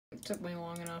It took me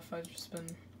long enough. I've just been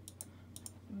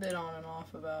a bit on and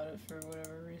off about it for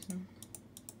whatever reason.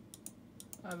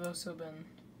 I've also been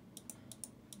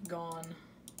gone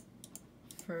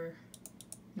for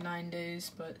 9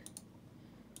 days, but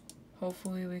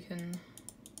hopefully we can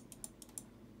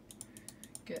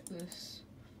get this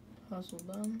puzzle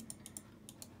done.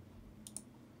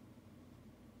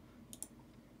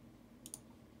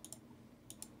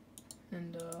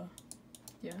 And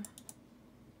yeah,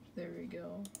 there we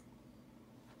go.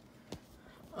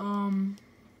 I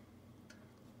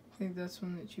think that's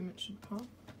when the achievement should pop.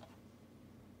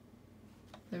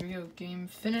 There we go, game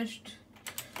finished.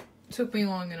 Took me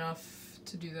long enough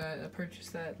to do that. I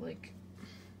purchased that like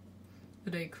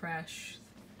the day Crash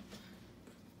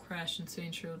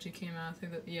Insane Trilogy came out. I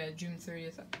think that, yeah, June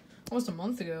 30th, almost a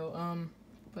month ago.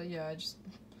 But yeah, I just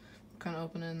kind of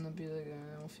open it and I'll be like,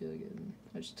 I don't feel like it. And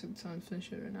I just took the time to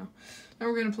finish it right now. Now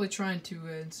we're gonna play Trine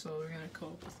 2, so we're gonna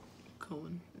co-op with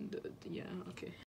Cohen.